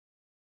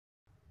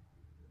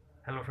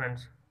Hello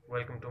friends,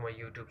 welcome to my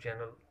YouTube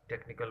channel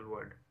Technical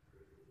World.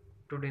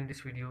 Today in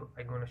this video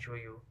I'm going to show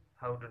you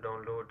how to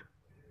download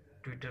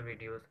Twitter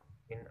videos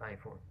in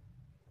iPhone.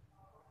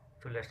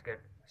 So let's get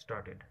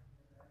started.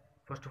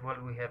 First of all,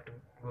 we have to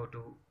go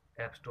to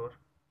App Store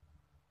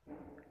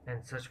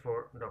and search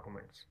for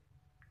Documents.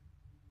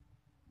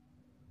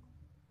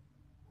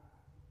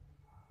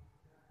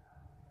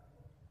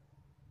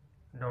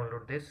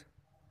 Download this.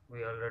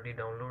 We already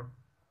download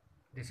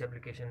this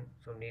application,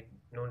 so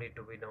no need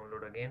to be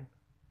download again.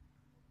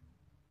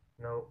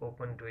 Now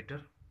open Twitter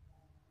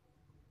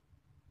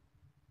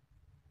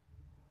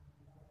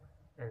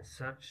and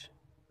search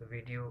the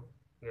video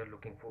we are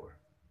looking for.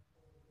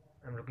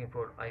 I'm looking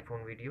for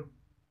iPhone video.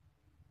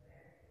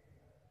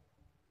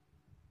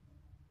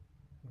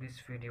 This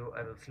video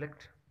I will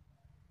select,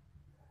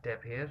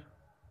 tap here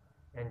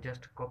and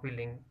just copy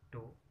link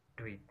to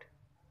tweet.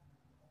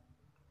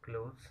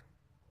 Close.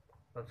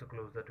 Also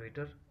close the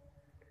Twitter.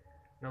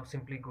 Now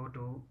simply go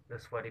to the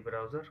Safari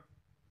browser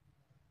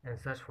and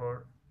search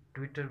for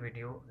Twitter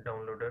video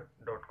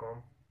downloader.com,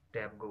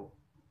 tab go.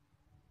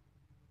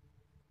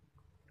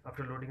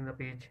 After loading the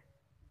page,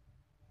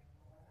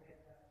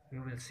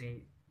 you will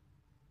see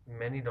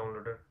many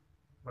downloader,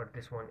 but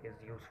this one is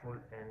useful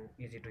and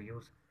easy to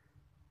use.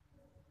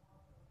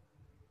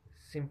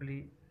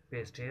 Simply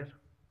paste here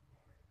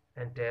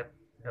and tap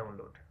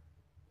download.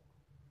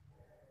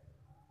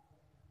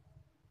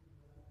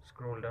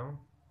 Scroll down.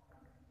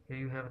 Here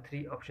you have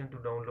three options to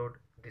download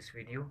this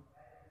video.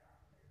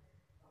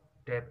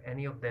 Tap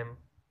any of them,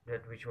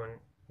 that which one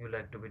you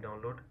like to be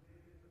download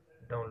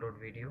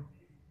video,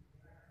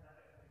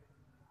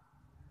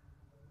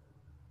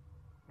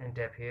 and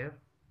tap here.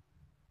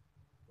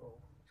 Oh,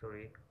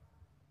 sorry.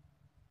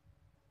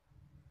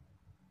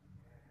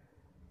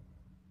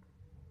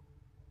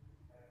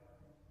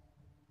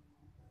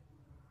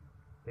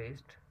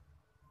 Paste,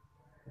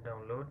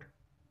 download,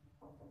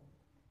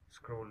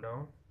 scroll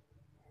down,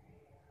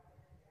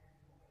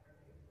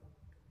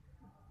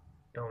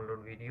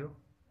 download video,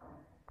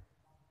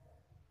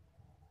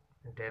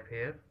 and tap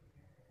here.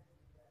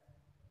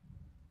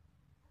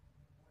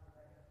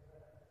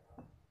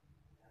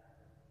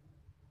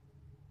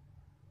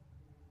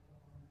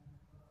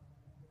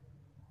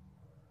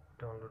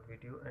 Download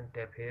video and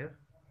tap here.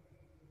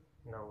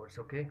 Now it's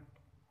okay.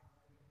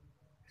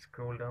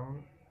 Scroll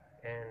down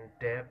and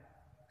tap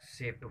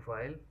save to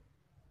file.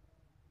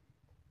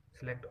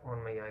 Select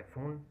on my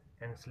iPhone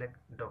and select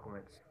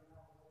documents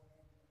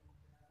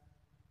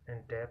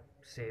and tap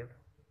save.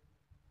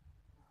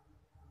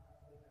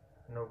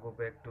 Now go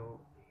back to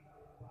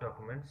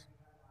documents,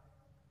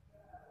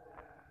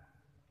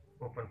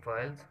 open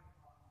files.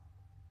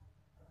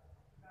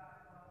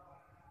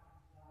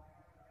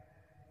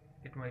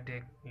 It might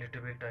take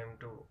little bit time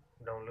to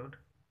download.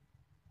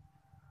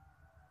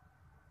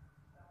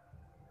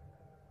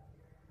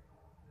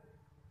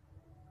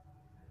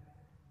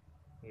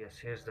 Yes,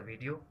 here's the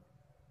video.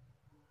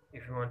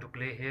 If you want to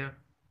play here,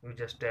 you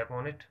just tap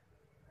on it.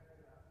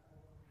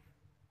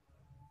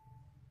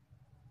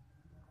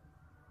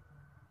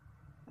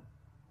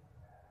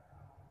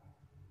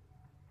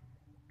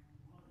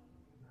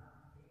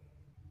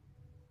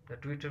 The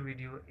Twitter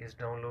video is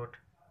download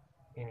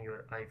in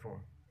your iPhone.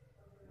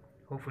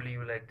 Hopefully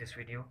you like this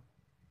video.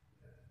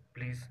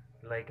 Please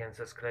like and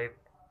subscribe.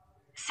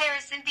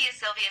 Sarah Cynthia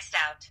Sylvia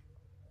Stout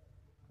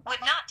would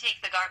not take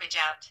the garbage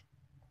out.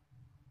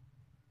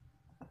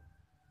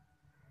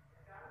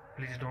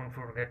 Please don't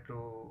forget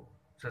to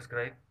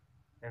subscribe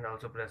and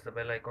also press the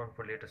bell icon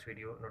for latest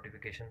video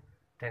notification.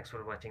 Thanks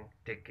for watching.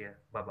 Take care.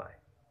 Bye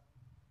bye.